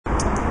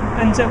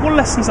And what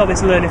lessons are they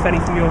to learn, if any,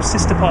 from your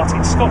sister party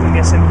in Scotland,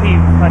 the SNP,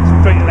 who've had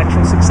great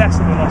electoral success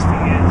over the last few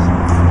years?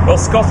 Well,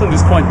 Scotland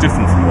is quite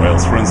different from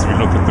Wales. For instance, we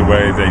look at the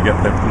way they get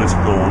their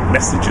political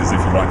messages, if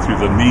you like,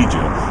 through the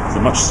media. There's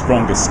a much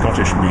stronger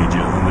Scottish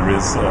media than there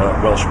is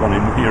Welsh one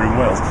here in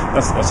Wales.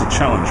 That's a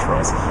challenge for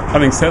us.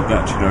 Having said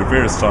that,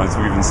 various times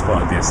we've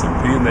inspired the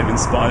SNP and they've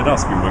inspired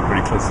us. We work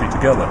very closely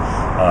together.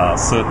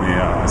 Certainly,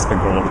 I spent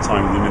a lot of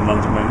time with them in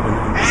London in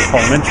the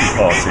parliamentary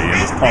party,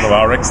 and as part of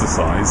our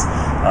exercise,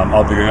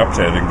 I'll be going up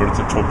to Edinburgh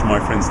to talk to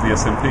my friends at the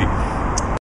SNP.